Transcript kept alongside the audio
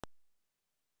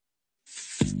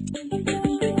To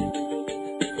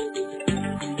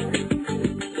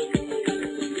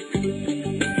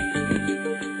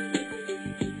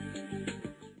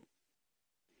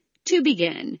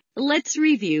begin, let's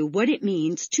review what it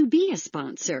means to be a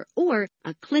sponsor or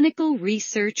a clinical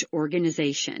research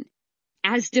organization.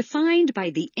 As defined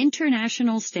by the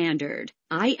international standard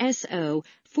ISO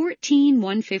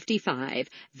 14155,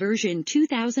 version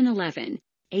 2011,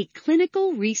 a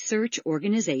clinical research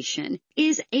organization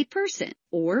is a person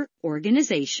or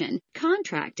organization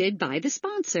contracted by the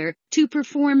sponsor to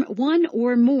perform one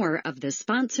or more of the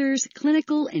sponsor's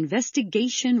clinical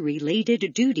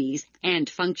investigation-related duties and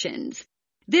functions.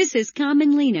 This is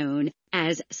commonly known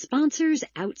as sponsors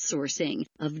outsourcing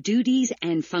of duties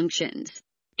and functions.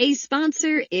 A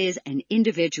sponsor is an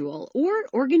individual or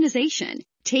organization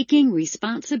taking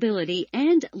responsibility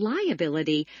and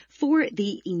liability for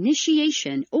the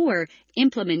initiation or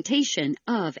implementation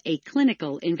of a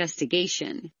clinical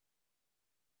investigation.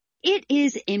 It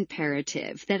is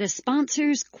imperative that a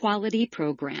sponsor's quality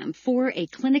program for a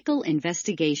clinical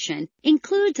investigation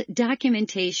includes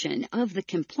documentation of the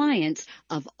compliance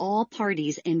of all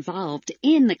parties involved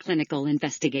in the clinical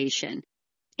investigation.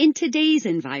 In today's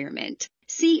environment,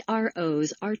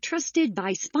 CROs are trusted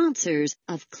by sponsors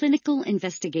of clinical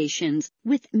investigations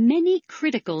with many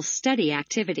critical study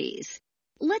activities.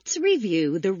 Let's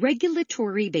review the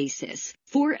regulatory basis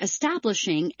for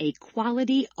establishing a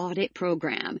quality audit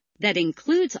program that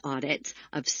includes audits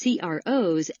of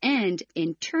CROs and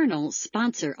internal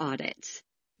sponsor audits.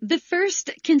 The first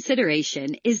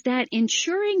consideration is that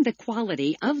ensuring the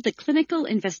quality of the clinical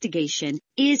investigation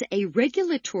is a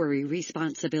regulatory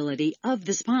responsibility of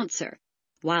the sponsor,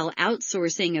 while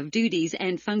outsourcing of duties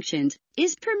and functions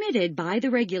is permitted by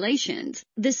the regulations.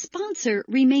 The sponsor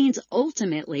remains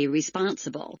ultimately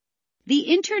responsible.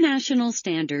 The international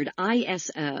standard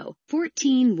ISO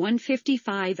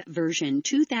 14155 version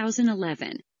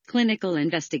 2011, Clinical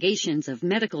Investigations of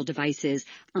Medical Devices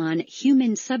on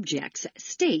Human Subjects,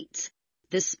 states,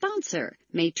 the sponsor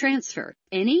may transfer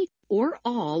any or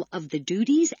all of the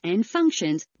duties and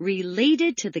functions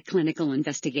related to the clinical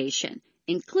investigation,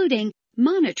 including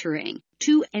monitoring,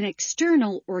 to an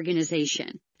external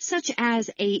organization, such as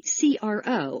a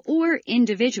CRO or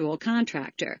individual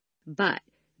contractor, but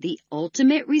the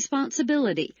ultimate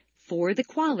responsibility for the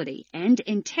quality and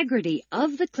integrity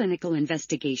of the clinical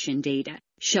investigation data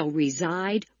shall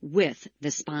reside with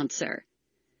the sponsor.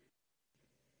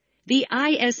 The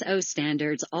ISO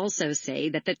standards also say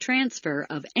that the transfer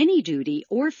of any duty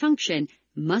or function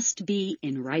must be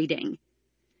in writing.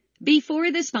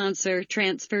 Before the sponsor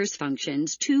transfers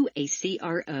functions to a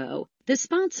CRO, the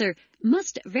sponsor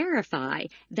must verify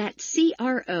that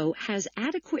CRO has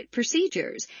adequate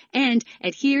procedures and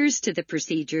adheres to the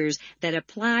procedures that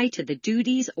apply to the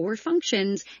duties or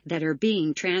functions that are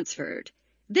being transferred.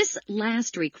 This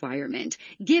last requirement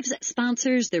gives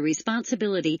sponsors the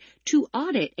responsibility to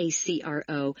audit a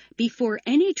CRO before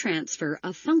any transfer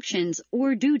of functions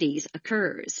or duties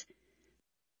occurs.